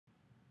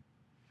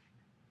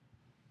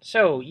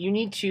So you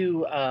need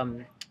to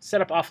set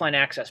up offline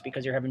access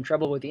because you're having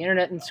trouble with the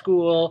internet in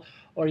school,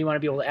 or you want to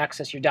be able to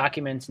access your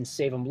documents and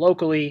save them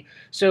locally.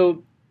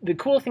 So the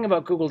cool thing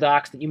about Google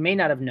Docs that you may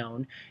not have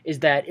known is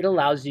that it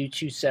allows you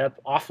to set up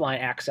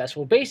offline access,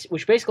 which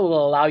basically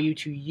will allow you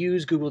to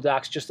use Google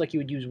Docs just like you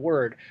would use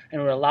Word,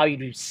 and it will allow you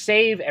to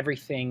save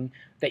everything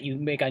that you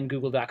make on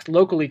Google Docs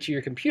locally to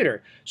your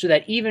computer, so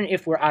that even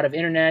if we're out of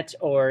internet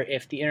or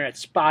if the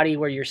internet's spotty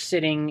where you're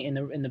sitting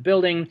in the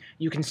building,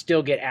 you can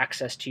still get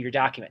access to your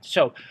documents.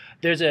 So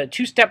there's a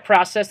two-step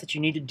process that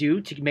you need to do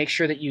to make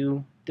sure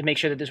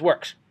that this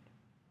works.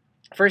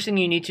 First thing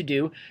you need to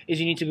do is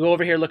you need to go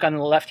over here, look on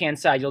the left-hand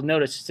side. You'll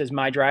notice it says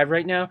My Drive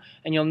right now,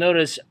 and you'll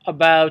notice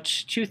about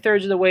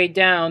 2/3 of the way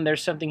down,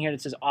 there's something here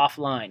that says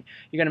Offline.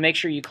 You're going to make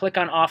sure you click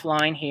on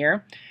Offline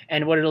here,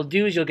 and what it'll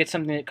do is you'll get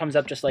something that comes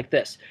up just like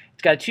this.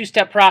 It's got a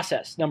two-step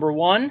process. Number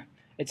one,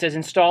 it says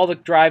install the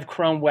Drive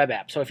Chrome web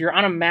app. So if you're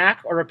on a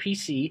Mac or a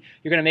PC,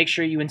 you're going to make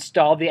sure you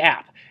install the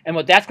app. And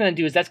what that's going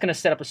to do is that's going to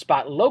set up a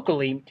spot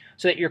locally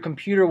so that your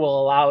computer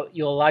will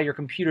you'll allow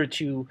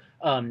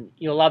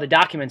the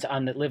documents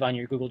that live on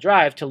your Google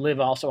Drive to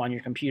live also on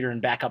your computer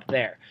and back up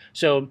there.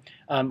 So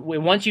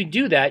once you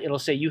do that, it'll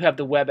say you have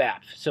the web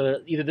app.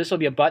 So either this will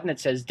be a button that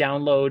says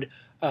download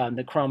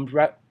the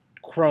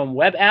Chrome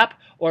web app,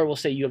 or it will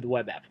say you have the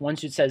web app.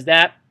 Once it says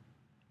that,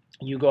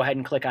 you go ahead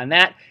and click on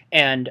that,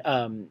 and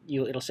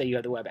it'll say you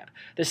have the web app.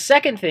 The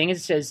second thing is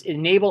it says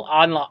enable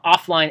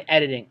offline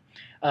editing.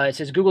 It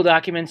says Google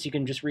Documents. You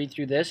can just read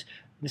through this.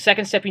 The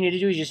second step you need to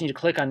do is you just need to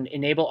click on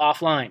Enable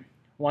Offline.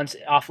 Once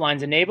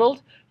offline's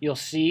enabled, you'll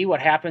see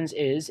what happens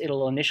is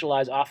it'll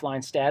initialize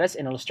offline status,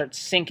 and it'll start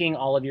syncing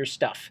all of your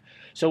stuff.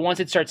 So once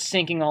it starts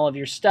syncing all of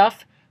your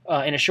stuff,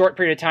 in a short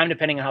period of time,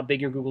 depending on how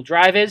big your Google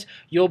Drive is,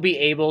 you'll be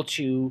able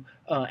to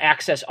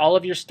access all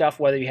of your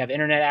stuff, whether you have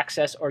internet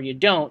access or you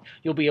don't.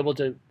 You'll be able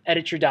to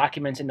edit your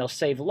documents, and they'll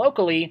save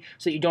locally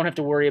so that you don't have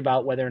to worry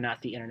about whether or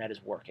not the internet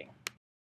is working.